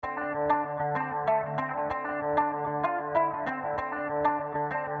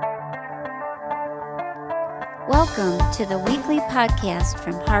Welcome to the weekly podcast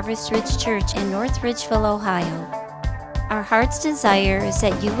from Harvest Ridge Church in North Ridgeville, Ohio. Our heart's desire is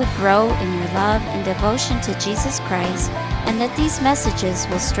that you would grow in your love and devotion to Jesus Christ, and that these messages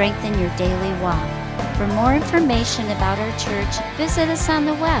will strengthen your daily walk. For more information about our church, visit us on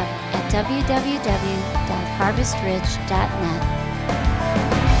the web at www.harvestridge.net.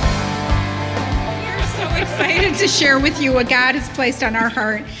 Excited to share with you what God has placed on our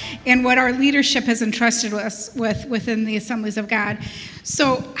heart and what our leadership has entrusted us with within the Assemblies of God.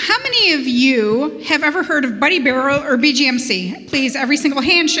 So how many of you have ever heard of Buddy Barrel or BGMC? Please, every single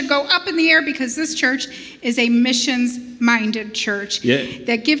hand should go up in the air, because this church is a missions-minded church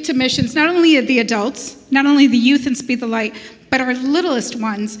that give to missions, not only the adults, not only the youth in Speed the Light, but our littlest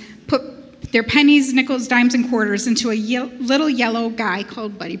ones put their pennies, nickels, dimes, and quarters into a little yellow guy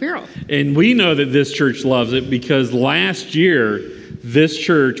called Buddy Barrel. And we know that this church loves it because last year, this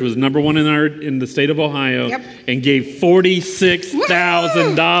church was number one in the state of Ohio and gave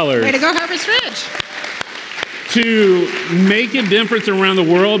 $46,000. Way to go, Harvest Ridge. To make a difference around the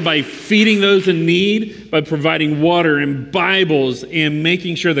world by feeding those in need, by providing water and Bibles, and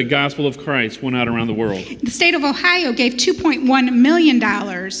making sure the gospel of Christ went out around the world. The state of Ohio gave $2.1 million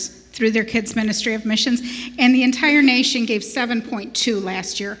through their kids' ministry of missions, and the entire nation gave $7.2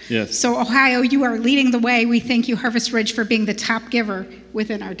 last year. Yes. So Ohio, you are leading the way. We thank you, Harvest Ridge, for being the top giver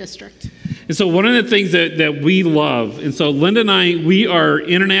within our district. And so one of the things that we love, and so Linda and I, we are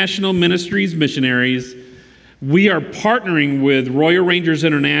international ministries missionaries. We are partnering with Royal Rangers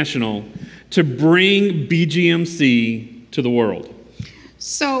International to bring BGMC to the world.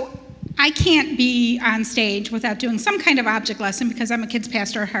 So I can't be on stage without doing some kind of object lesson, because I'm a kids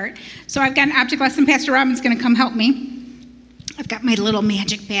pastor at heart. So I've got an object lesson. Pastor Robin's going to come help me. I've got my little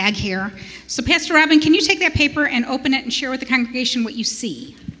magic bag here. So Pastor Robin, can you take that paper and open it and share with the congregation what you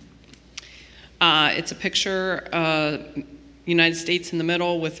see? It's a picture, United States in the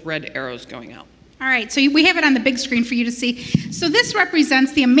middle with red arrows going out. All right, so we have it on the big screen for you to see. So this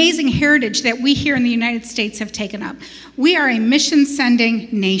represents the amazing heritage that we here in the United States have taken up. We are a mission-sending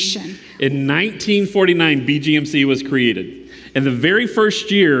nation. In 1949, BGMC was created. And the very first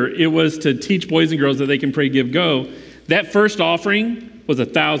year, it was to teach boys and girls that they can pray, give, go. That first offering was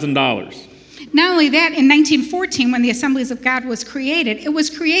 $1,000. Not only that, in 1914, when the Assemblies of God was created, it was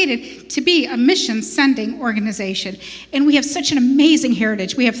created to be a mission-sending organization. And we have such an amazing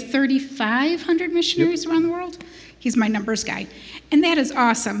heritage. We have 3,500 missionaries around the world. He's my numbers guy. And that is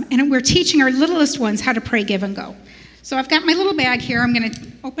awesome. And we're teaching our littlest ones how to pray, give, and go. So I've got my little bag here. I'm going to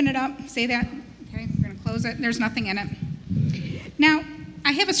open it up, say that. Okay, we're going to close it. There's nothing in it. Now,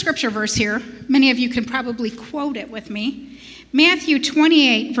 I have a scripture verse here. Many of you can probably quote it with me. Matthew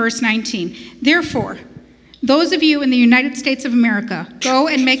 28, verse 19. Therefore, those of you in the United States of America, go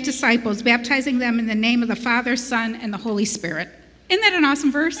and make disciples, baptizing them in the name of the Father, Son, and the Holy Spirit. Isn't that an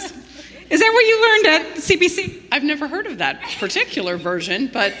awesome verse? Is that what you learned at CBC? I've never heard of that particular version,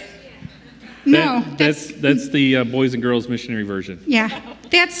 but no. That's the Boys and Girls Missionary version. Yeah,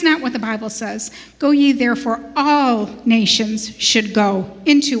 that's not what the Bible says. Go ye therefore, all nations should go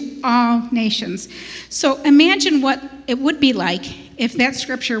into all nations. So imagine what it would be like if that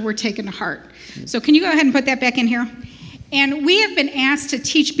scripture were taken to heart. So can you go ahead and put that back in here? And we have been asked to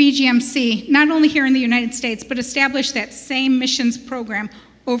teach BGMC, not only here in the United States, but establish that same missions program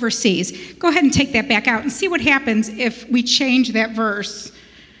overseas. Go ahead and take that back out and see what happens if we change that verse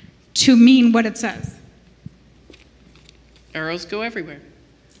to mean what it says. Arrows go everywhere.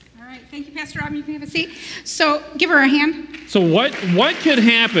 All right, thank you, Pastor Robin. You can have a seat. So give her a hand. So what could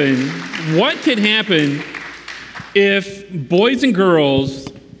happen? What could happen if boys and girls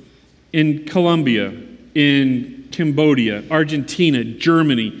in Colombia, in Cambodia, Argentina,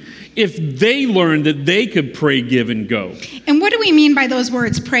 Germany, if they learned that they could pray, give, and go? And what do we mean by those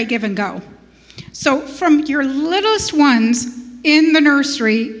words, pray, give, and go? So from your littlest ones in the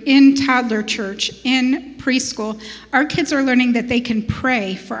nursery, in toddler church, in preschool, our kids are learning that they can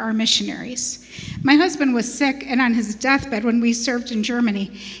pray for our missionaries. My husband was sick and on his deathbed when we served in Germany,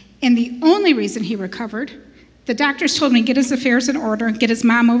 and the only reason he recovered, the doctors told me, get his affairs in order and get his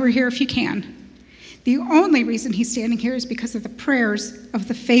mom over here if you can. The only reason he's standing here is because of the prayers of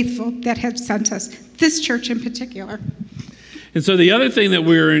the faithful that have sent us, this church in particular. And so the other thing that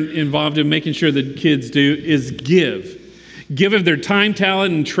we're involved in making sure that kids do is give of their time,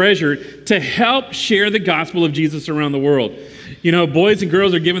 talent, and treasure to help share the gospel of Jesus around the world. You know, boys and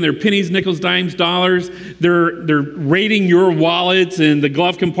girls are giving their pennies, nickels, dimes, dollars. They're raiding your wallets and the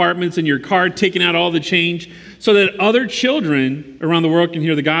glove compartments in your car, taking out all the change so that other children around the world can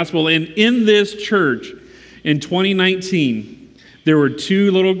hear the gospel. And in this church in 2019, there were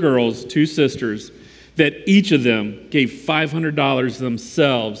two little girls, two sisters, that each of them gave $500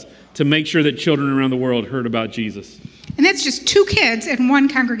 themselves to make sure that children around the world heard about Jesus. And that's just 2 kids in one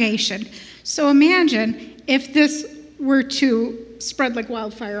congregation. So imagine if this were to spread like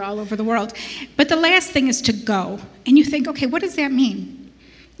wildfire all over the world. But the last thing is to go. And you think, okay, what does that mean?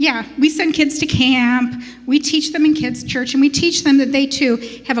 Yeah, we send kids to camp, we teach them in kids' church, and we teach them that they too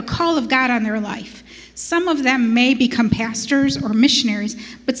have a call of God on their life. Some of them may become pastors or missionaries,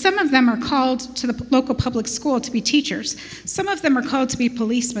 but some of them are called to the local public school to be teachers. Some of them are called to be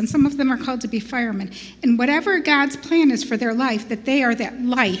policemen. Some of them are called to be firemen. And whatever God's plan is for their life, that they are that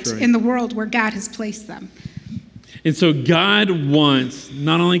light in the world where God has placed them. And so God wants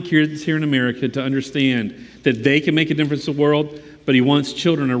not only kids here in America to understand that they can make a difference in the world, but he wants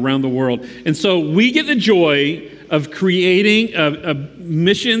children around the world. And so we get the joy of creating a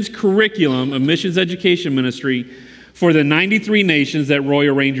missions curriculum, a missions education ministry for the 93 nations that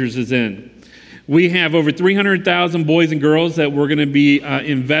Royal Rangers is in. We have over 300,000 boys and girls that we're going to be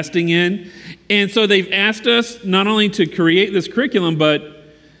investing in. And so they've asked us not only to create this curriculum, but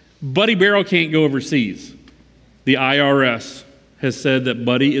Buddy Barrel can't go overseas. The IRS has said that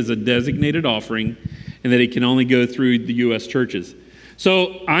Buddy is a designated offering and that it can only go through the U.S. churches.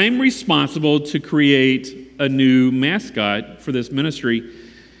 So I'm responsible to create a new mascot for this ministry.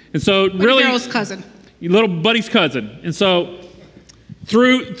 And so really... Barrel's cousin. Little Buddy's cousin. And so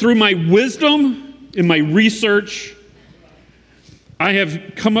through my wisdom and my research, I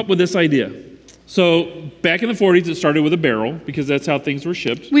have come up with this idea. So back in the 40s, it started with a barrel because that's how things were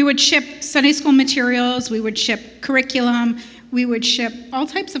shipped. We would ship Sunday school materials, we would ship curriculum, we would ship all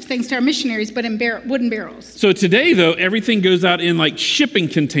types of things to our missionaries, but in wooden barrels. So today, though, everything goes out in like shipping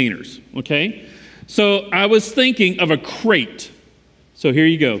containers, okay? So I was thinking of a crate. So here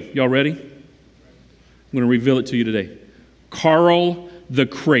you go. Y'all ready? I'm going to reveal it to you today. Carl the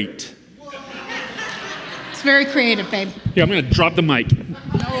Crate. It's very creative, babe. Yeah, I'm going to drop the mic.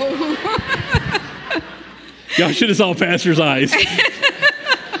 Y'all should have saw Pastor's eyes.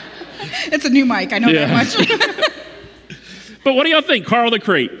 It's a new mic, I know that much. But what do y'all think, Carl the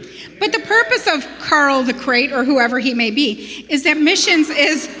Crate? But the purpose of Carl the Crate, or whoever he may be, is that missions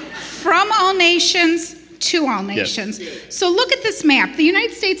is from all nations to all nations. Yes. So look at this map. The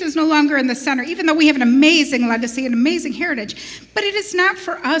United States is no longer in the center, even though we have an amazing legacy and amazing heritage. But it is not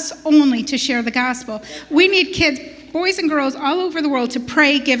for us only to share the gospel. We need kids, boys and girls all over the world to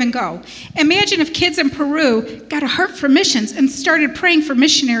pray, give, and go. Imagine if kids in Peru got a heart for missions and started praying for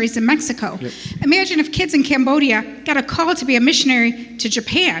missionaries in Mexico. Yep. Imagine if kids in Cambodia got a call to be a missionary to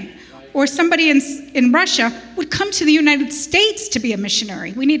Japan. Or somebody in Russia would come to the United States to be a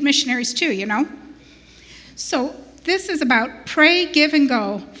missionary. We need missionaries too, you know? So this is about pray, give, and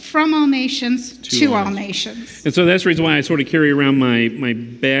go from all nations to all nations. And so that's the reason why I sort of carry around my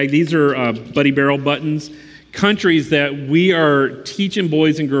bag. These are Buddy Barrel buttons, countries that we are teaching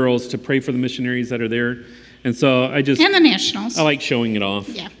boys and girls to pray for the missionaries that are there. And so I just... And the nationals. I like showing it off.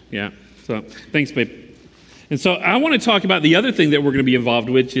 Yeah. Yeah. So thanks, babe. And so I want to talk about the other thing that we're going to be involved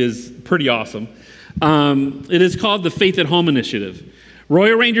with, which is pretty awesome. It is called the Faith at Home Initiative.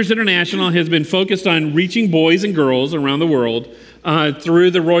 Royal Rangers International has been focused on reaching boys and girls around the world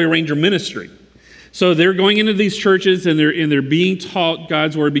through the Royal Ranger ministry. So they're going into these churches and they're being taught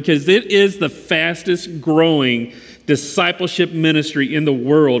God's word because it is the fastest growing discipleship ministry in the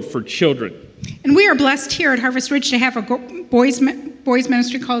world for children. And we are blessed here at Harvest Ridge to have a boys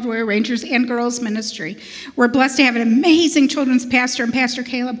ministry called Royal Rangers and girls ministry. We're blessed to have an amazing children's pastor and Pastor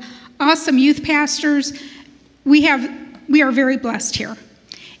Caleb, awesome youth pastors. We are very blessed here.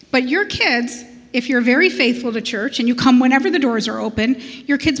 But your kids, if you're very faithful to church and you come whenever the doors are open,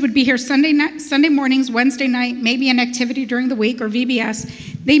 your kids would be here Sunday mornings, Wednesday night, maybe an activity during the week or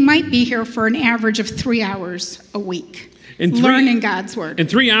VBS. They might be here for an average of 3 hours a week. Learning God's word. And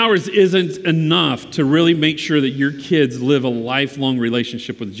 3 hours isn't enough to really make sure that your kids live a lifelong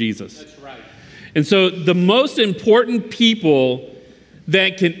relationship with Jesus. That's right. And so the most important people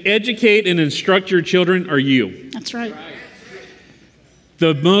that can educate and instruct your children are you. That's right.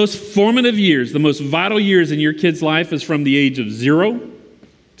 The most formative years, the most vital years in your kid's life is from the age of 0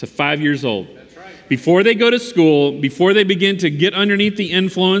 to 5 years old. That's right. Before they go to school, before they begin to get underneath the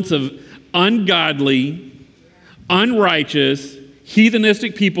influence of ungodly, unrighteous,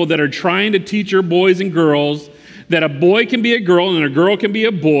 heathenistic people that are trying to teach your boys and girls that a boy can be a girl and a girl can be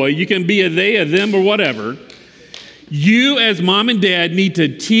a boy. You can be a they, a them, or whatever. You as mom and dad need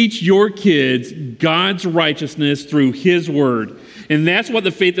to teach your kids God's righteousness through His word. And that's what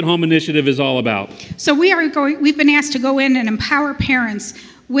the Faith at Home Initiative is all about. So we've been asked to go in and empower parents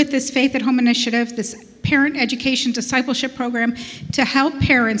with this Faith at Home initiative, this parent education discipleship program, to help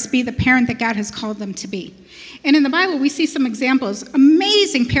parents be the parent that God has called them to be. And in the Bible, we see some examples,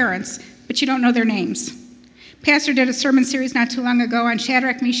 amazing parents, but you don't know their names. Pastor did a sermon series not too long ago on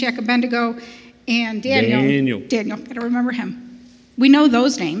Shadrach, Meshach, Abednego, and Daniel. Daniel, got to remember him. We know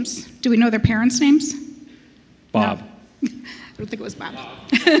those names. Do we know their parents' names? Bob. No. I don't think it was Bob.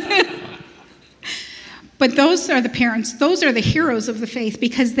 But those are the parents. Those are the heroes of the faith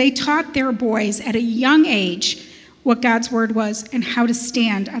because they taught their boys at a young age what God's word was and how to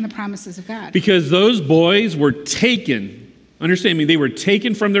stand on the promises of God. Because those boys were taken, understand me, they were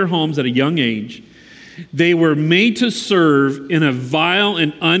taken from their homes at a young age. They were made to serve in a vile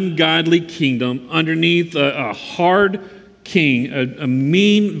and ungodly kingdom underneath a hard king, a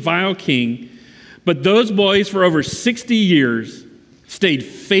mean, vile king. But those boys, for over 60 years, stayed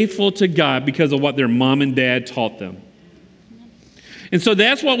faithful to God because of what their mom and dad taught them. And so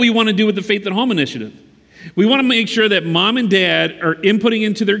that's what we want to do with the Faith at Home initiative. We want to make sure that mom and dad are inputting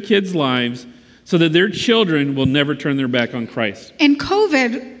into their kids' lives so that their children will never turn their back on Christ. And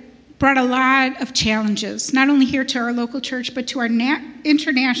COVID brought a lot of challenges, not only here to our local church, but to our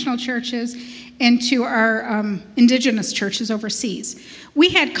international churches and to our indigenous churches overseas. We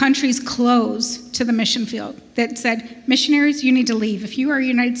had countries close to the mission field that said, missionaries, you need to leave. If you are a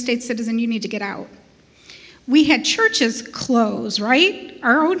United States citizen, you need to get out. We had churches close, right?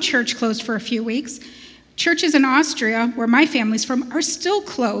 Our own church closed for a few weeks. Churches in Austria, where my family's from, are still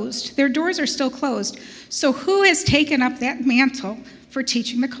closed. Their doors are still closed. So who has taken up that mantle for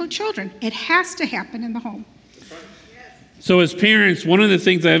teaching the children? It has to happen in the home. So as parents, one of the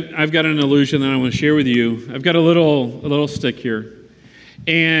things I've got an illusion that I want to share with you. I've got a little stick here.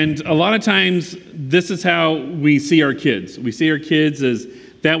 And a lot of times, this is how we see our kids. We see our kids as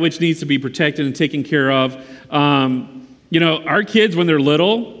that which needs to be protected and taken care of. Our kids, when they're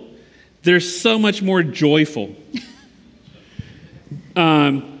little, they're so much more joyful.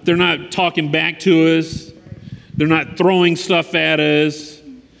 They're not talking back to us. They're not throwing stuff at us.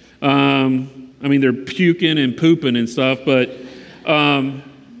 They're puking and pooping and stuff, but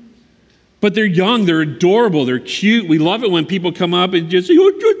they're young, they're adorable, they're cute. We love it when people come up and just say,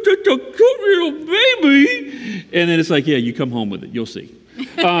 "Oh, just a cute little baby." And then it's like, yeah, you come home with it, you'll see.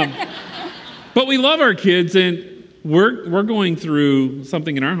 But we love our kids, and we're going through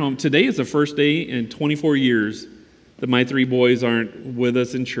something in our home. Today is the first day in 24 years that my 3 boys aren't with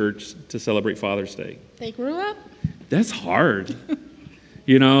us in church to celebrate Father's Day. They grew up? That's hard,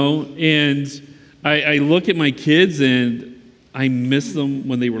 and I look at my kids and I miss them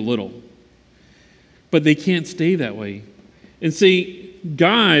when they were little. But they can't stay that way. And see,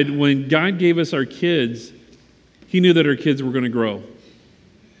 when God gave us our kids, He knew that our kids were going to grow.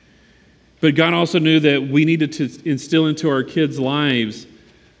 But God also knew that we needed to instill into our kids' lives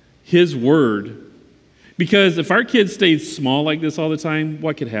His word. Because if our kids stayed small like this all the time,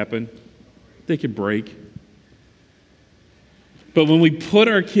 what could happen? They could break. But when we put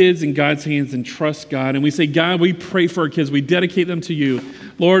our kids in God's hands and trust God, and we say, God, we pray for our kids, we dedicate them to you.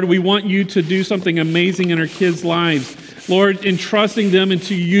 Lord, we want you to do something amazing in our kids' lives. Lord, entrusting them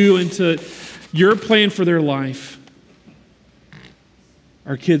into you, into your plan for their life,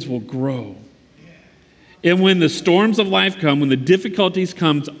 our kids will grow. And when the storms of life come, when the difficulties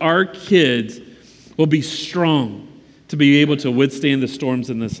come, our kids will be strong to be able to withstand the storms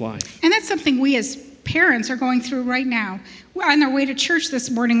in this life. And that's something we as parents are going through right now. On our way to church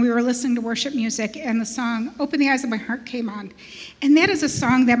this morning, we were listening to worship music, and the song "Open the Eyes of My Heart" came on. And that is a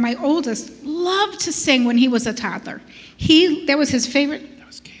song that my oldest loved to sing when he was a toddler. That was his favorite. That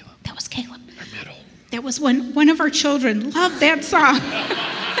was Caleb. That was Caleb. Our middle. That was when one of our children loved that song.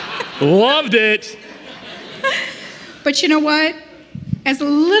 Loved it. But you know what? As a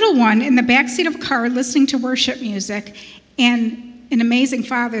little one in the backseat of a car listening to worship music, and an amazing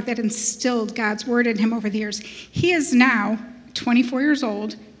father that instilled God's word in him over the years. He is now 24 years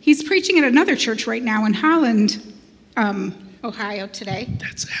old. He's preaching at another church right now in Holland, Ohio today.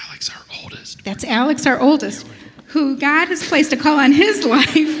 That's Alex, our oldest. That's Alex, our oldest, who God has placed a call on his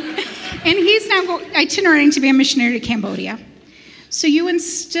life. And he's now itinerating to be a missionary to Cambodia. So you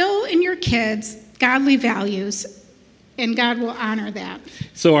instill in your kids godly values, and God will honor that.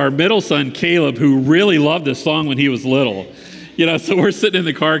 So our middle son, Caleb, who really loved this song when he was little, so we're sitting in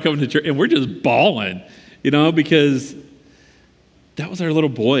the car coming to church, and we're just bawling, because that was our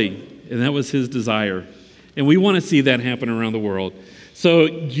little boy, and that was his desire. And we want to see that happen around the world. So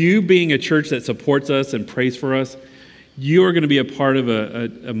you being a church that supports us and prays for us, you are going to be a part of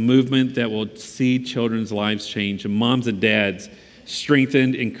a movement that will see children's lives change, and moms and dads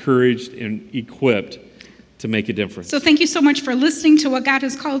strengthened, encouraged, and equipped to make a difference. So thank you so much for listening to what God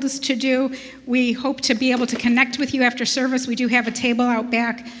has called us to do. We hope to be able to connect with you after service. We do have a table out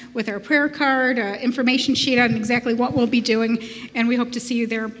back with our prayer card, information sheet on exactly what we'll be doing, and we hope to see you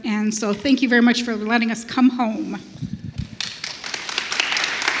there. And so thank you very much for letting us come home.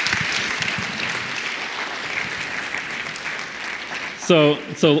 So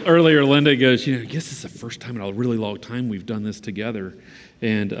earlier, Linda goes, I guess this is the first time in a really long time we've done this together.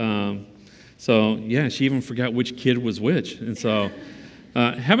 And so, yeah, she even forgot which kid was which. And so,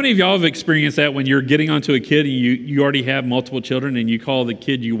 how many of y'all have experienced that when you're getting onto a kid and you already have multiple children and you call the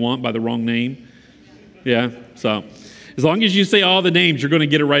kid you want by the wrong name? Yeah? So, as long as you say all the names, you're going to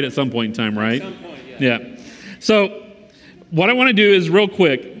get it right at some point in time, right? At some point, yeah. So, what I want to do is real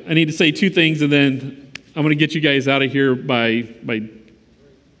quick, I need to say two things and then I'm going to get you guys out of here by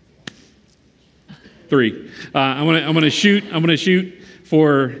 3. I'm going to shoot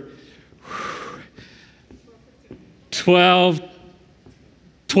for 12.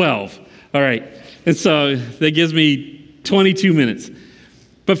 All right. And so that gives me 22 minutes.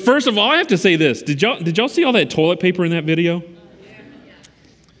 But first of all, I have to say this. Did y'all see all that toilet paper in that video?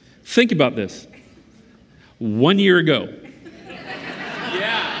 Think about this. 1 year ago.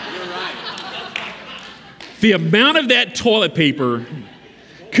 Yeah, you're right. The amount of that toilet paper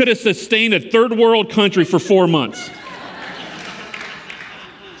could have sustained a third world country for 4 months.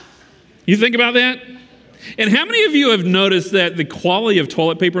 You think about that? And how many of you have noticed that the quality of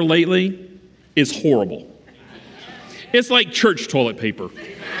toilet paper lately is horrible? It's like church toilet paper.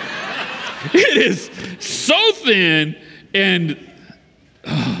 It is so thin and,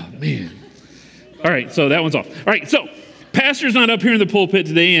 oh man. All right, so that one's off. All right, so pastor's not up here in the pulpit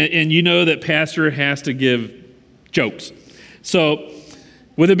today, and you know that pastor has to give jokes. So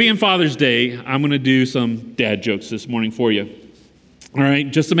with it being Father's Day, I'm going to do some dad jokes this morning for you. All right,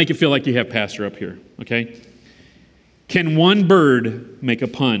 just to make it feel like you have pastor up here, okay? Can one bird make a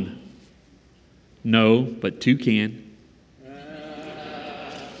pun? No, but 2 can.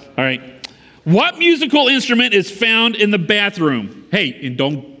 All right. What musical instrument is found in the bathroom? Hey, and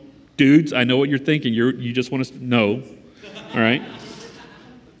don't, dudes, I know what you're thinking. You just want to know. All right.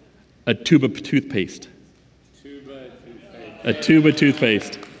 A tube of toothpaste. A tube of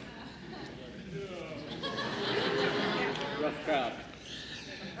toothpaste. Rough crowd.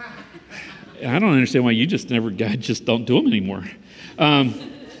 I don't understand why you just don't do them anymore.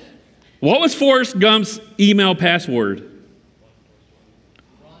 What was Forrest Gump's email password?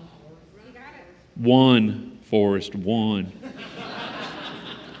 One, Forrest, one.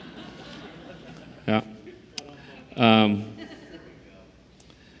 Yeah.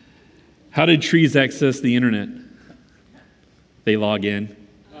 How did trees access the internet? They log in.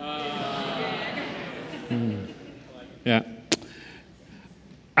 Yeah.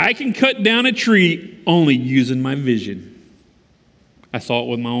 I can cut down a tree only using my vision. I saw it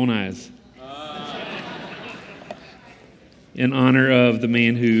with my own eyes. In honor of the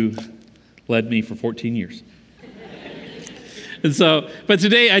man who led me for 14 years. And so, but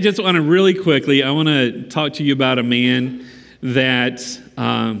today I just want to really quickly, I want to talk to you about a man that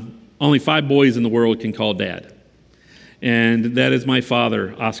only 5 boys in the world can call dad. And that is my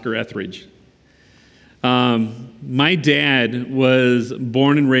father, Oscar Etheridge. My dad was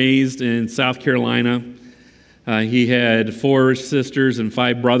born and raised in South Carolina. He had 4 sisters and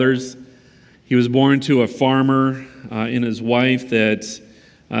 5 brothers. He was born to a farmer and his wife that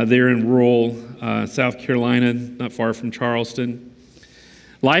they're in rural South Carolina, not far from Charleston.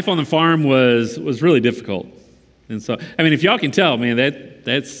 Life on the farm was really difficult. And so, I mean, if y'all can tell, man,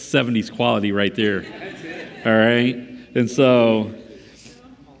 that's 70s quality right there. All right? And so,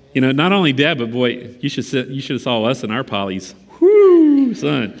 not only Dad, but boy, you should have saw us in our polys. Whoo,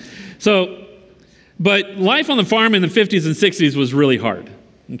 son. So, but life on the farm in the 50s and 60s was really hard,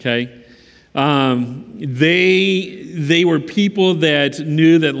 okay? They were people that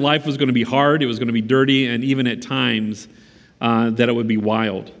knew that life was going to be hard, it was going to be dirty, and even at times that it would be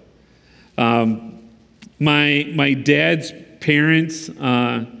wild. My dad's parents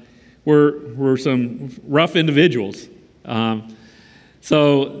were some rough individuals.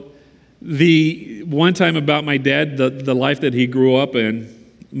 So the one time about my dad, the life that he grew up in,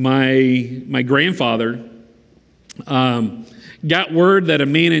 my grandfather got word that a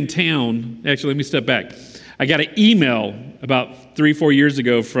man in town, actually, let me step back. I got an email about 3-4 years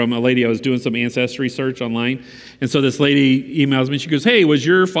ago from a lady. I was doing some ancestry search online. And so this lady emails me. She goes, hey, was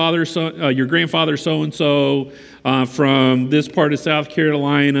your your grandfather so-and-so from this part of South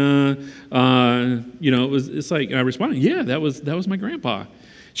Carolina? It's like, and I responded, yeah, that was my grandpa.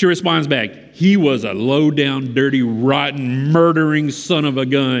 She responds back, he was a low-down, dirty, rotten, murdering son of a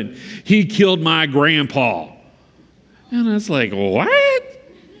gun. He killed my grandpa. And I was like, what?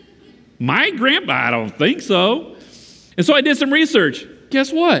 My grandpa? I don't think so. And so I did some research.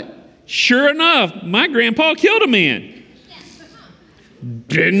 Guess what? Sure enough, my grandpa killed a man.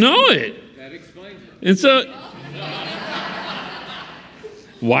 Didn't know it. That explains it. And so,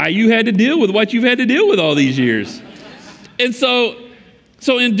 why you had to deal with what you've had to deal with all these years. And so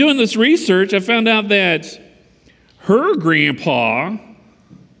in doing this research, I found out that her grandpa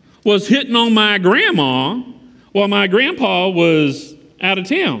was hitting on my grandma while my grandpa was out of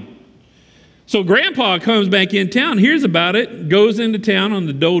town. So grandpa comes back in town, hears about it, goes into town on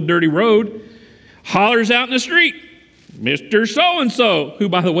the old dirty road, hollers out in the street, Mr. So-and-so, who,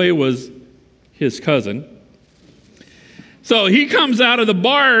 by the way, was his cousin. So he comes out of the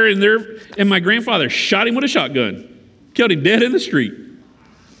bar, and my grandfather shot him with a shotgun, killed him dead in the street.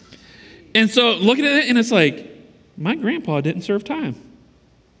 And so looking at it, and it's like, my grandpa didn't serve time.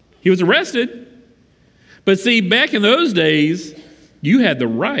 He was arrested. But see, back in those days, you had the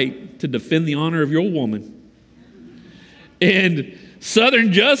right to defend the honor of your woman. And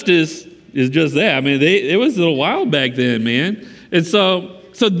Southern justice is just that. I mean, it was a little wild back then, man. And so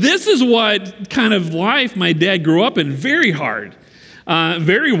this is what kind of life my dad grew up in, very hard,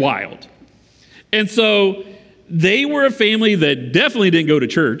 very wild. And so they were a family that definitely didn't go to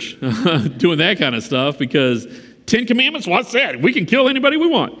church doing that kind of stuff, because 10 Commandments, what's that? We can kill anybody we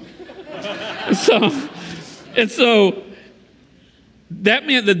want. And so that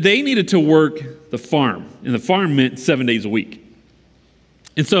meant that they needed to work the farm, and the farm meant 7 days a week.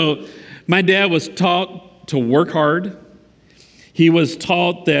 And so my dad was taught to work hard. He was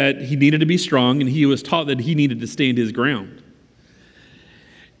taught that he needed to be strong, and he was taught that he needed to stand his ground.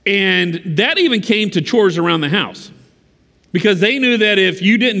 And that even came to chores around the house, because they knew that if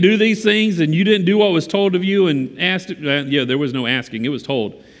you didn't do these things and you didn't do what was told of you and asked, there was no asking, it was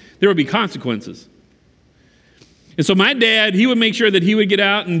told, there would be consequences. And so my dad, he would make sure that he would get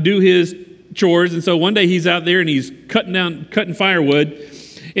out and do his chores. And so one day he's out there and he's cutting firewood,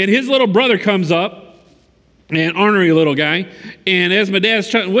 and his little brother comes up, an ornery little guy, and as my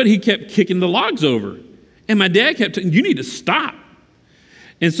dad's cutting wood, he kept kicking the logs over. And my dad kept saying, you need to stop.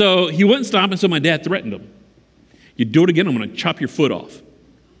 And so he wouldn't stop, and so my dad threatened him. You do it again, I'm going to chop your foot off.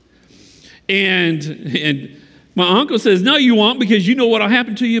 And my uncle says, no, you won't, because you know what will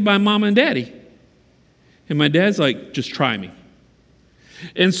happen to you by mama and daddy. And my dad's like, just try me.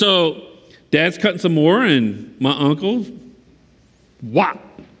 And so dad's cutting some more, and my uncle, whop.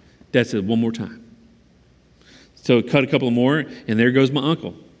 Dad said, one more time. So cut a couple more, and there goes my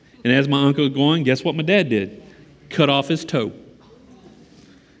uncle. And as my uncle was going, guess what my dad did? Cut off his toe.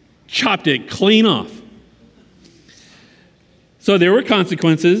 Chopped it clean off. So there were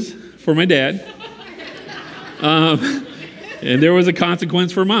consequences for my dad. And there was a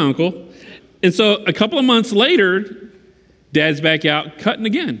consequence for my uncle. And so a couple of months later, dad's back out cutting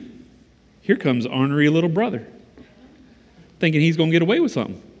again. Here comes ornery little brother, thinking he's going to get away with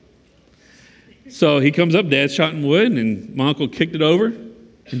something. So he comes up, dad's chopping wood, and my uncle kicked it over.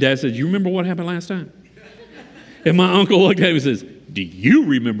 And dad says, you remember what happened last time? And my uncle looked at him and says, do you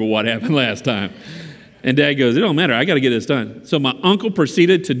remember what happened last time? And dad goes, it don't matter, I got to get this done. So my uncle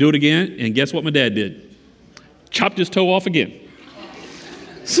proceeded to do it again, and guess what my dad did? Chopped his toe off again.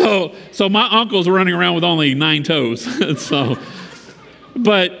 So my uncle's running around with only 9 toes.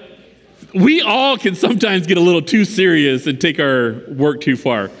 But we all can sometimes get a little too serious and take our work too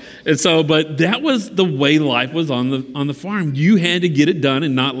far. And so, but that was the way life was on the farm. You had to get it done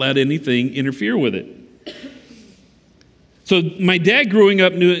and not let anything interfere with it. So my dad growing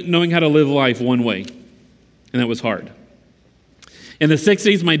up knowing how to live life one way, and that was hard. In the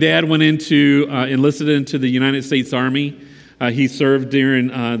 60s, my dad went enlisted into the United States Army. He served during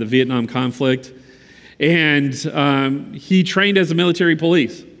the Vietnam conflict, and he trained as a military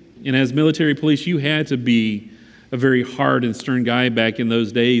police. And as military police, you had to be a very hard and stern guy back in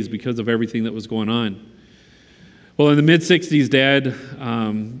those days because of everything that was going on. Well, in the mid-60s, Dad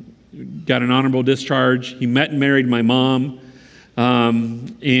got an honorable discharge. He met and married my mom.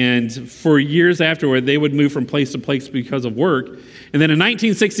 And for years afterward, they would move from place to place because of work. And then in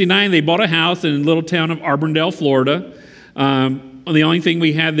 1969, they bought a house in the little town of Auburndale, Florida. The only thing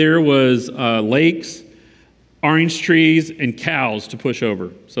we had there was lakes, orange trees, and cows to push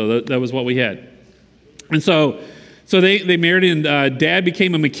over. So that was what we had. And so they married, and Dad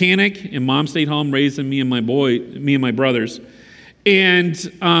became a mechanic, and Mom stayed home raising me and my brothers. And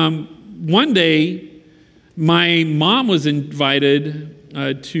one day, my mom was invited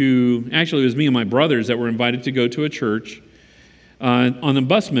actually it was me and my brothers that were invited to go to a church on the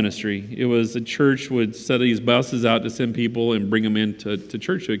bus ministry. It was the church would set these buses out to send people and bring them into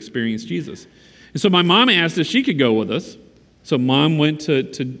church to experience Jesus. And so my mom asked if she could go with us. So Mom went to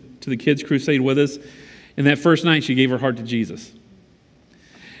the kids' crusade with us. And that first night, she gave her heart to Jesus.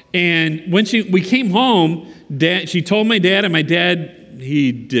 And when we came home, she told my dad, and my dad,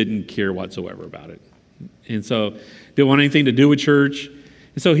 he didn't care whatsoever about it. And so didn't want anything to do with church.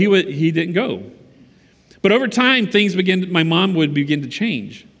 And so he didn't go. But over time, my mom would begin to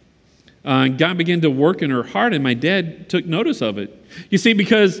change. God began to work in her heart, and my dad took notice of it. You see,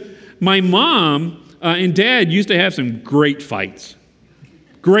 because my mom and dad used to have some great fights.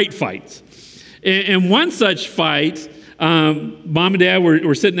 Great fights. And one such fight, Mom and Dad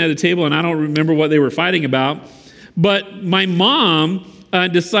were sitting at a table, and I don't remember what they were fighting about. But my mom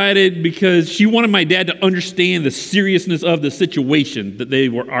decided, because she wanted my dad to understand the seriousness of the situation that they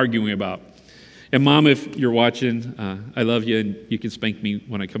were arguing about. And Mom, if you're watching, I love you, and you can spank me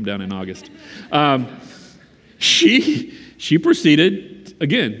when I come down in August. She proceeded,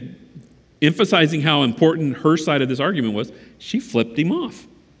 again, emphasizing how important her side of this argument was. She flipped him off.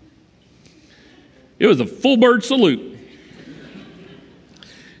 It was a full bird salute.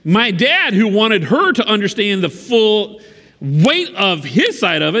 My dad, who wanted her to understand the full weight of his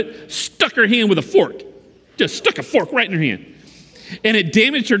side of it, stuck her hand with a fork. Just stuck a fork right in her hand. And it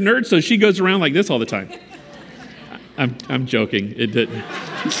damaged her nerves, so she goes around like this all the time. I'm joking. It didn't.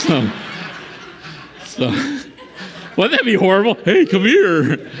 So wouldn't that be horrible? Hey, come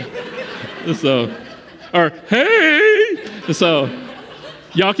here. Or hey. So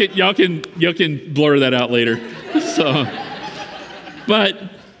y'all can blur that out later. So, but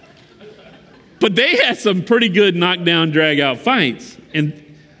they had some pretty good knockdown, drag out fights.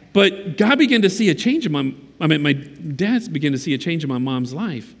 But God began to see a change in my dad's began to see a change in my mom's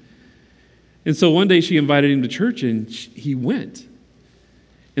life. And so one day she invited him to church, and he went.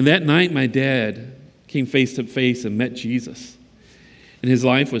 And that night my dad came face to face and met Jesus. And his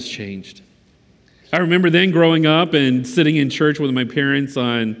life was changed. I remember then growing up and sitting in church with my parents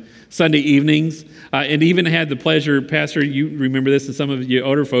on Sunday evenings, and even had the pleasure, Pastor, you remember this, and some of you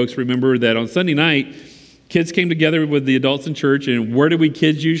older folks remember that on Sunday night, kids came together with the adults in church, and where do we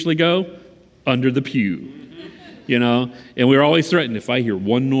kids usually go? Under the pew, And we were always threatened, if I hear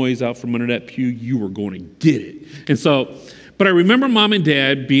one noise out from under that pew, you are going to get it. And so, but I remember Mom and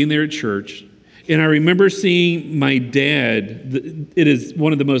Dad being there at church, and I remember seeing my dad. It is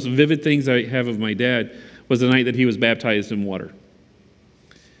one of the most vivid things I have of my dad was the night that he was baptized in water.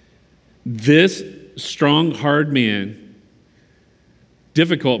 This strong, hard man,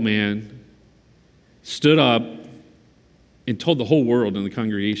 difficult man, stood up and told the whole world in the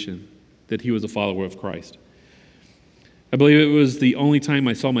congregation that he was a follower of Christ. I believe it was the only time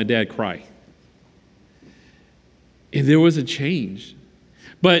I saw my dad cry. And there was a change.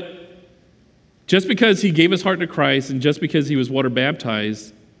 But just because he gave his heart to Christ and just because he was water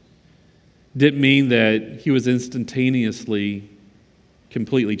baptized didn't mean that he was instantaneously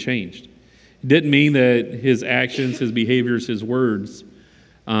completely changed. It didn't mean that his actions, his behaviors, his words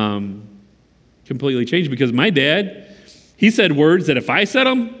completely changed, because my dad, he said words that if I said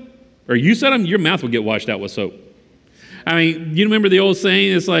them or you said them, your mouth would get washed out with soap. I mean, you remember the old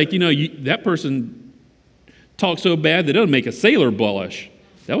saying, it's like, that person talks so bad that it'll make a sailor blush.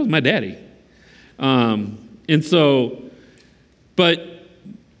 That was my daddy. But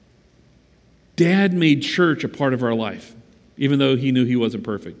Dad made church a part of our life, even though he knew he wasn't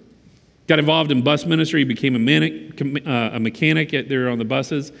perfect. Got involved in bus ministry, became a mechanic there on the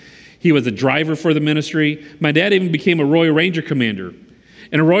buses. He was a driver for the ministry. My dad even became a Royal Ranger commander.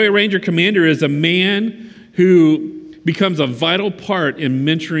 And a Royal Ranger commander is a man who becomes a vital part in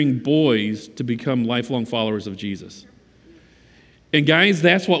mentoring boys to become lifelong followers of Jesus. And guys,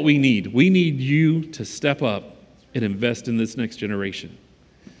 that's what we need. We need you to step up and invest in this next generation.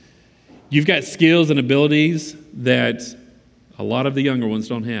 You've got skills and abilities that a lot of the younger ones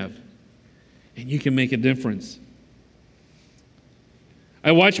don't have. And you can make a difference.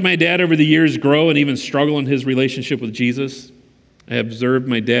 I watched my dad over the years grow and even struggle in his relationship with Jesus. I observed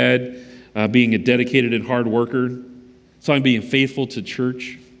my dad being a dedicated and hard worker. Saw him being faithful to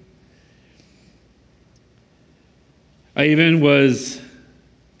church. I even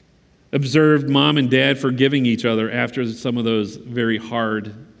observed Mom and Dad forgiving each other after some of those very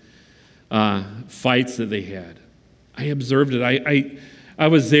hard fights that they had. I observed it. I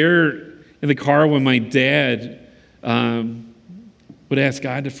was there in the car when my dad would ask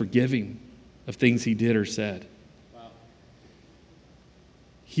God to forgive him of things he did or said. Wow.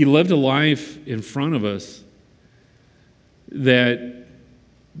 He lived a life in front of us that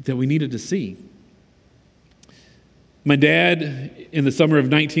we needed to see. My dad, in the summer of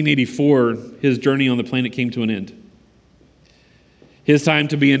 1984, his journey on the planet came to an end. His time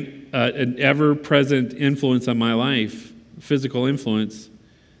to be an ever-present influence on my life, physical influence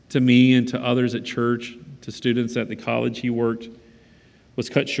to me and to others at church, to students at the college he worked, was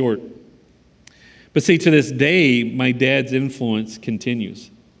cut short. But see, to this day, my dad's influence continues.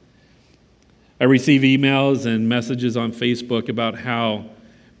 I receive emails and messages on Facebook about how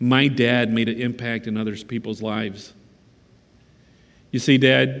my dad made an impact in other people's lives. You see,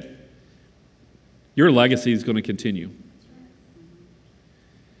 Dad, your legacy is going to continue.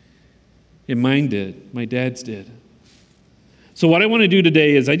 And mine did. My dad's did. So what I want to do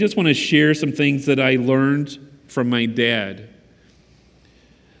today is I just want to share some things that I learned from my dad.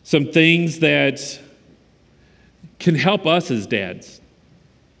 Some things that can help us as dads.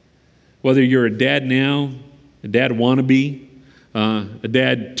 Whether you're a dad now, a dad wannabe, a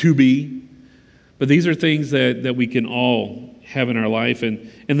dad to be. But these are things that we can all have in our life. And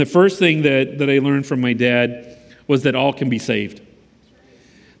the first thing that I learned from my dad was that all can be saved.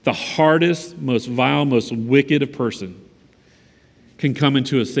 The hardest, most vile, most wicked of person can come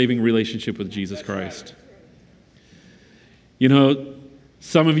into a saving relationship with Jesus Christ. You know,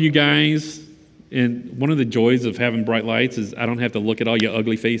 some of you guys, and one of the joys of having bright lights is I don't have to look at all your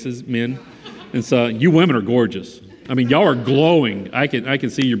ugly faces, men. And so you women are gorgeous. I mean, y'all are glowing. I can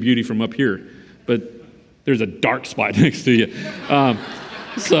see your beauty from up here, but there's a dark spot next to you.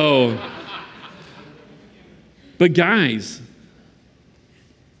 But guys,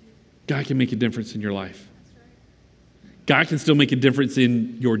 God can make a difference in your life. God can still make a difference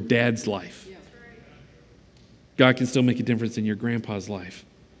in your dad's life. God can still make a difference in your grandpa's life.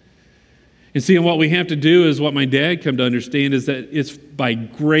 And see, and what we have to do is what my dad come to understand is that it's by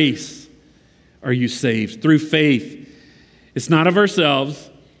grace are you saved, through faith. It's not of ourselves.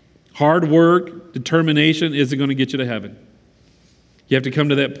 Hard work, determination isn't going to get you to heaven. You have to come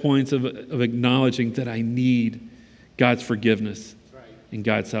to that point of acknowledging that I need God's forgiveness and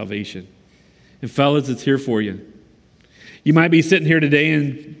God's salvation. And fellas, it's here for you. You might be sitting here today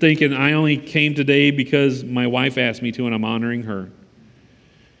and thinking, I only came today because my wife asked me to and I'm honoring her.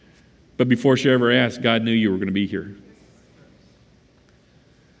 But before she ever asked, God knew you were going to be here.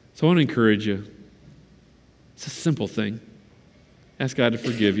 So I want to encourage you. It's a simple thing. Ask God to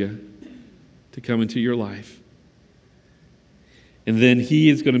forgive you, to come into your life. And then He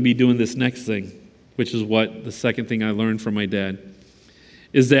is going to be doing this next thing, which is what the second thing I learned from my dad,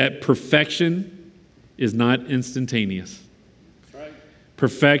 is that perfection is not instantaneous. That's right.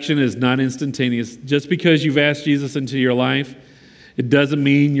 Perfection is not instantaneous. Just because you've asked Jesus into your life, it doesn't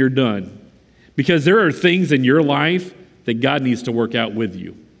mean you're done. Because there are things in your life that God needs to work out with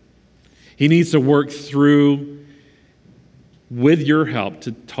you. He needs to work through, with your help,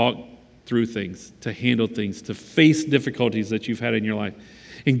 to talk through things, to handle things, to face difficulties that you've had in your life.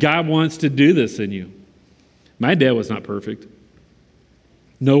 And God wants to do this in you. My dad was not perfect.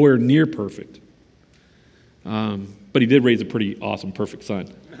 Nowhere near perfect. But he did raise a pretty awesome, perfect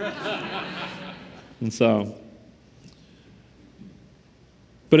son. And so,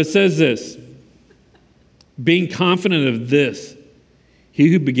 but it says this, being confident of this, he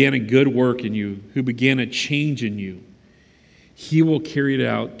who began a good work in you, who began a change in you, he will carry it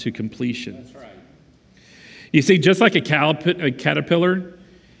out to completion. That's right. You see, just like a caterpillar,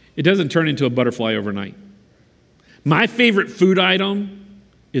 it doesn't turn into a butterfly overnight. My favorite food item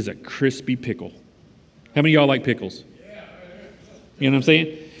is a crispy pickle. How many of y'all like pickles? You know what I'm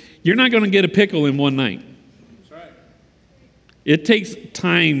saying? You're not going to get a pickle in one night. That's right. It takes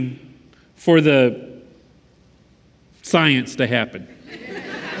time for the science to happen.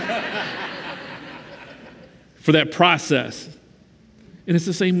 For that process. And it's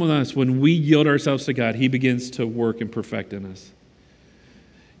the same with us. When we yield ourselves to God, He begins to work and perfect in us.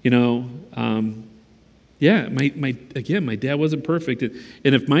 You know, my dad wasn't perfect.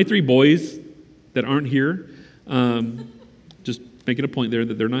 And if my three boys that aren't here, just making a point there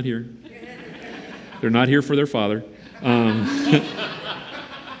that they're not here. They're not here for their father.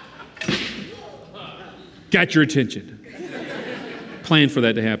 Got your attention. Plan for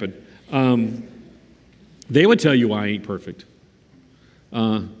that to happen. They would tell you I ain't perfect.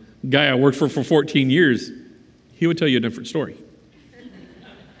 Guy I worked for 14 years, he would tell you a different story.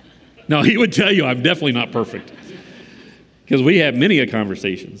 No, he would tell you I'm definitely not perfect. Because we have many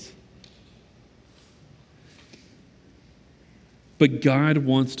conversations. But God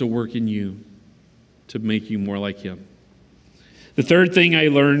wants to work in you to make you more like Him. The third thing I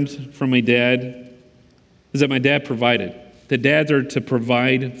learned from my dad is that my dad provided. That dads are to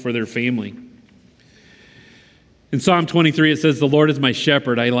provide for their family. In Psalm 23, it says, "The Lord is my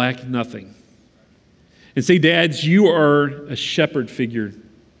shepherd, I lack nothing." And say, dads, you are a shepherd figure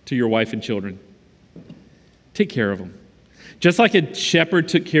to your wife and children. Take care of them. Just like a shepherd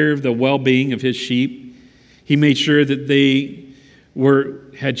took care of the well-being of his sheep, he made sure that they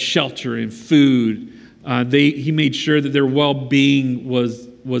had shelter and food. He made sure that their well-being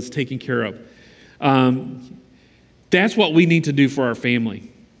was taken care of. That's what we need to do for our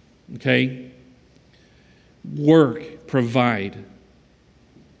family, okay? Work, provide.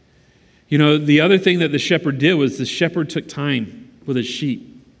 You know, the other thing that the shepherd did was the shepherd took time with his sheep.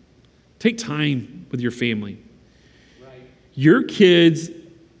 Take time with your family. Right. Your kids,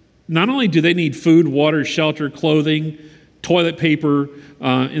 not only do they need food, water, shelter, clothing, toilet paper,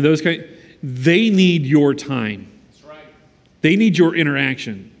 and those kind, they need your time. That's right. They need your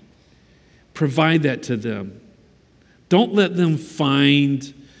interaction. Provide that to them. Don't let them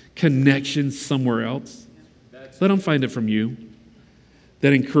find connections somewhere else. Let them find it from you.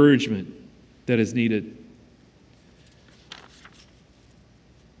 That encouragement that is needed.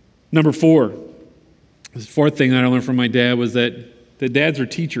 Number 4, the fourth thing that I learned from my dad was that dads are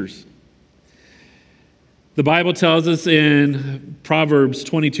teachers. The Bible tells us in Proverbs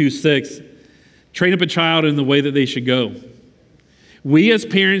 22:6, train up a child in the way that they should go. We as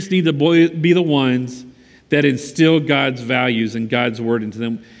parents need to be the ones that instill God's values and God's word into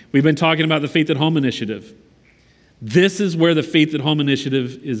them. We've been talking about the Faith at Home initiative. This is where the Faith at Home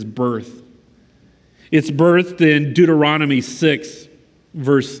initiative is birthed. It's birthed in Deuteronomy 6,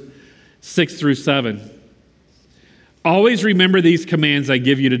 verse 6 through 7. Always remember these commands I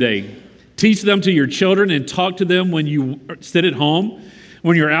give you today. Teach them to your children and talk to them when you sit at home,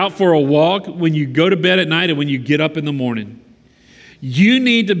 when you're out for a walk, when you go to bed at night, and when you get up in the morning. You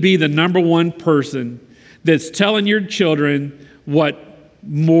need to be the number one person that's telling your children what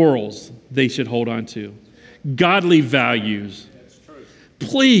morals they should hold on to. Godly values.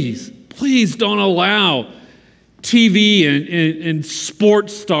 Please don't allow TV and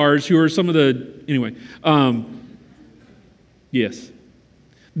sports stars who are some of the, anyway, yes.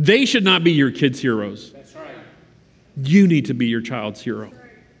 They should not be your kids' heroes. That's right. You need to be your child's hero.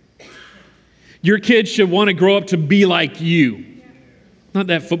 Your kids should want to grow up to be like you. Not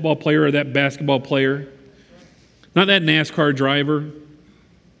that football player or that basketball player. Not that NASCAR driver.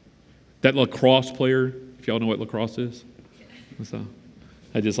 That lacrosse player, if y'all know what lacrosse is. So,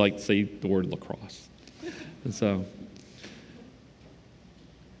 I just like to say the word lacrosse. And so,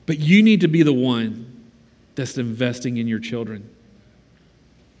 but you need to be the one that's investing in your children.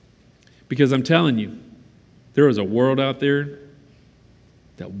 Because I'm telling you, there is a world out there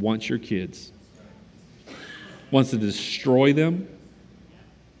that wants your kids, wants to destroy them,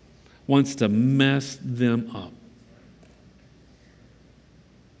 wants to mess them up.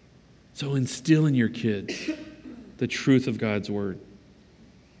 So instill in your kids the truth of God's word.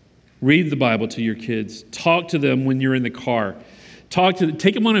 Read the Bible to your kids. Talk to them when you're in the car.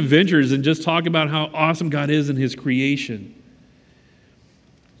 Take them on adventures and just talk about how awesome God is in his creation.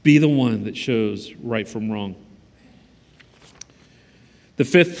 Be the one that shows right from wrong. The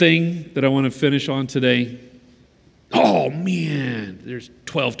fifth thing that I want to finish on today. Oh man, there's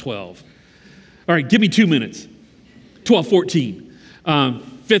 12:12. All right, give me 2 minutes. 12:14.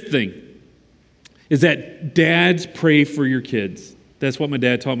 Fifth thing is that dads pray for your kids. That's what my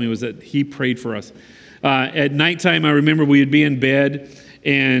dad taught me, was that he prayed for us. At nighttime, I remember we would be in bed,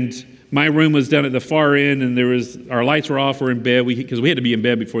 and my room was down at the far end, and our lights were off. We're in bed because we had to be in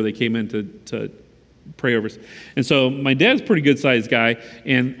bed before they came in to pray over us. And so my dad's a pretty good sized guy,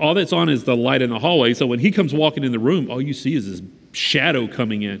 and all that's on is the light in the hallway. So when he comes walking in the room, all you see is this shadow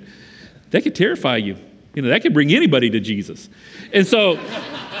coming in. That could terrify you. You know, that could bring anybody to Jesus. And so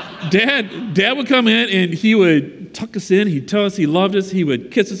Dad would come in, and he would tuck us in. He'd tell us he loved us. He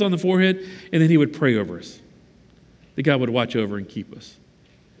would kiss us on the forehead, and then he would pray over us. That God would watch over and keep us.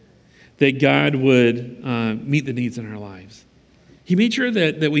 That God would meet the needs in our lives. He made sure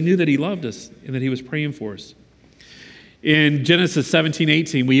that we knew that he loved us and that he was praying for us. In Genesis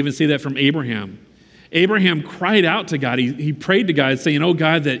 17:18, we even see that from Abraham. Abraham cried out to God. He prayed to God saying, "Oh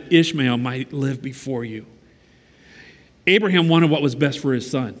God, that Ishmael might live before you." Abraham wanted what was best for his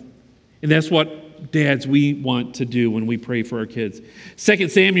son. And that's what dads we want to do when we pray for our kids. 2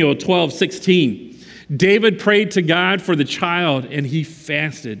 Samuel 12:16. David prayed to God for the child, and he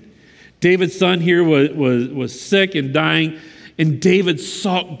fasted. David's son here was sick and dying, and David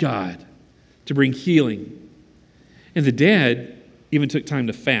sought God to bring healing. And the dad even took time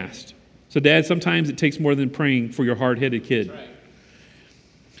to fast. So dad, sometimes it takes more than praying for your hard-headed kid. Right.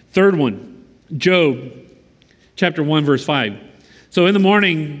 Third one, Job, chapter 1, verse 5. So in the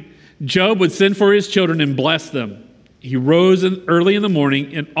morning, Job would send for his children and bless them. He rose early in the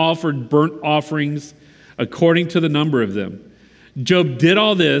morning and offered burnt offerings according to the number of them. Job did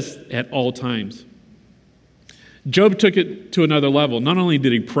all this at all times. Job took it to another level. Not only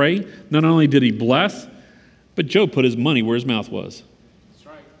did he pray, not only did he bless, but Job put his money where his mouth was. That's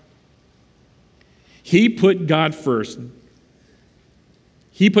right. He put God first.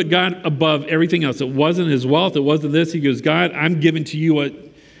 He put God above everything else. It wasn't his wealth. It wasn't this. He goes, God, I'm giving to you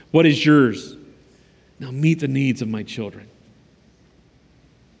what is yours. Now meet the needs of my children.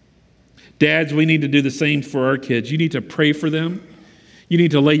 Dads, we need to do the same for our kids. You need to pray for them. You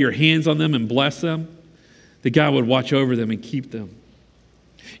need to lay your hands on them and bless them, that God would watch over them and keep them.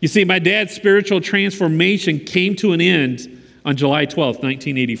 You see, my dad's spiritual transformation came to an end on July 12th,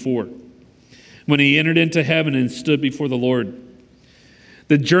 1984, when he entered into heaven and stood before the Lord.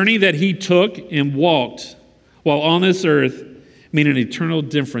 The journey that he took and walked while on this earth made an eternal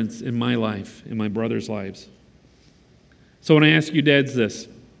difference in my life, in my brother's lives. So when I ask you, dads, this: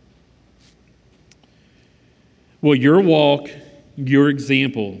 will your walk, your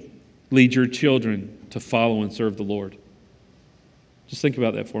example, lead your children to follow and serve the Lord? Just think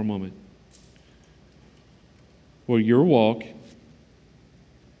about that for a moment. Will your walk,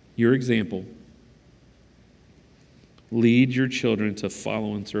 your example, lead your children to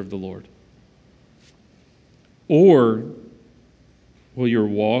follow and serve the Lord? Or will your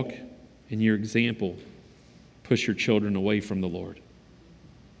walk and your example push your children away from the Lord?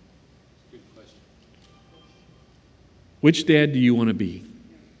 Good question. Which dad do you want to be?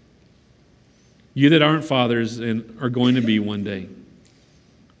 You that aren't fathers and are going to be one day,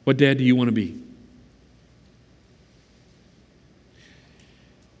 what dad do you want to be?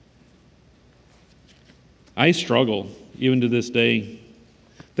 I struggle, even to this day,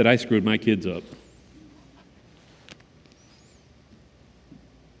 that I screwed my kids up.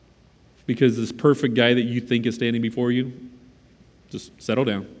 Because this perfect guy that you think is standing before you, just settle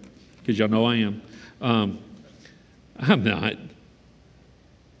down, because y'all know I am. I'm not.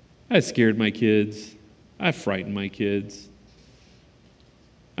 I scared my kids. I frightened my kids.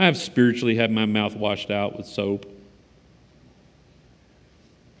 I have spiritually had my mouth washed out with soap.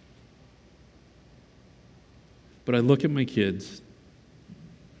 But I look at my kids,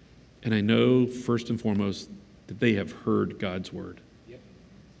 and I know first and foremost that they have heard God's word. Yep.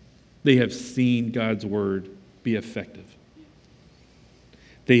 They have seen God's word be effective.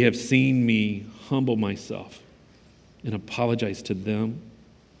 They have seen me humble myself and apologize to them,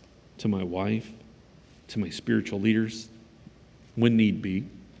 to my wife, to my spiritual leaders, when need be.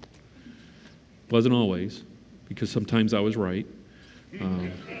 Wasn't always, because sometimes I was right.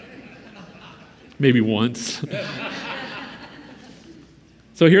 Maybe once.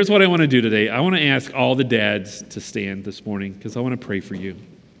 So here's what I want to do today. I want to ask all the dads to stand this morning, because I want to pray for you.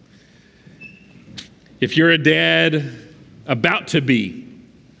 If you're a dad about to be,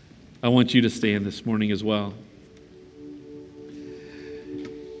 I want you to stand this morning as well.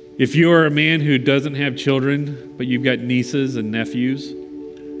 If you're a man who doesn't have children, but you've got nieces and nephews,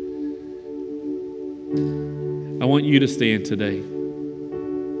 I want you to stand today.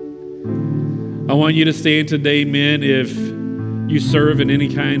 I want you to stand today, men, if you serve in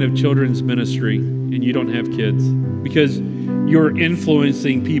any kind of children's ministry and you don't have kids, because you're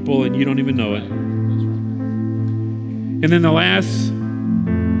influencing people and you don't even know it. And then the last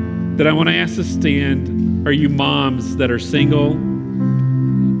that I want to ask to stand are you moms that are single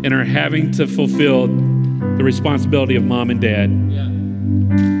and are having to fulfill the responsibility of mom and dad. Yeah.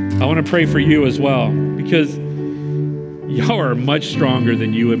 I want to pray for you as well, because y'all are much stronger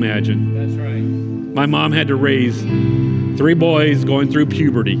than you imagine. That's right. My mom had to raise 3 boys going through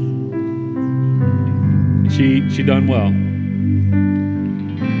puberty. She done well.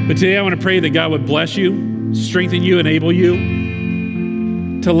 But today I want to pray that God would bless you, strengthen you, enable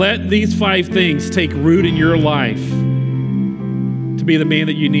you to let these 5 things take root in your life to be the man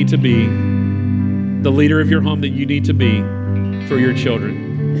that you need to be, the leader of your home that you need to be for your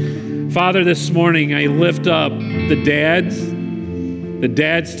children. Father, this morning I lift up the dads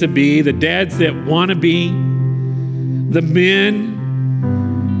to be, the dads that want to be, the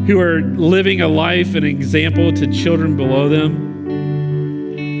men who are living a life, an example to children below them,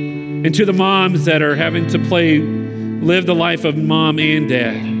 and to the moms that are having to live the life of mom and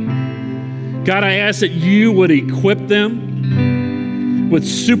dad. God, I ask that you would equip them with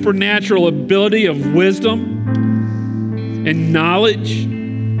supernatural ability of wisdom and knowledge,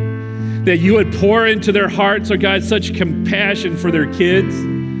 that you would pour into their hearts, oh God, such compassion for their kids,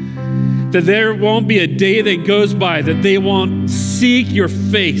 that there won't be a day that goes by that they won't seek your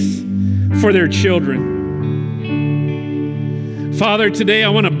face for their children. Father, today I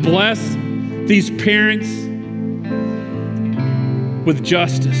want to bless these parents with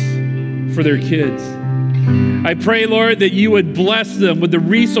justice for their kids. I pray, Lord, that you would bless them with the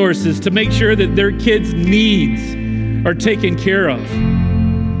resources to make sure that their kids' needs are taken care of.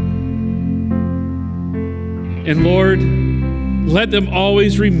 And Lord, let them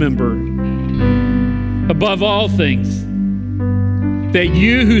always remember, above all things, that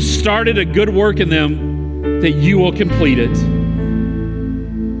you who started a good work in them, that you will complete it.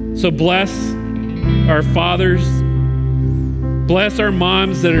 So bless our fathers. Bless our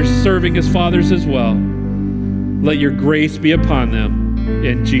moms that are serving as fathers as well. Let your grace be upon them.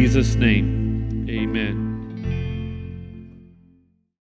 In Jesus' name, amen.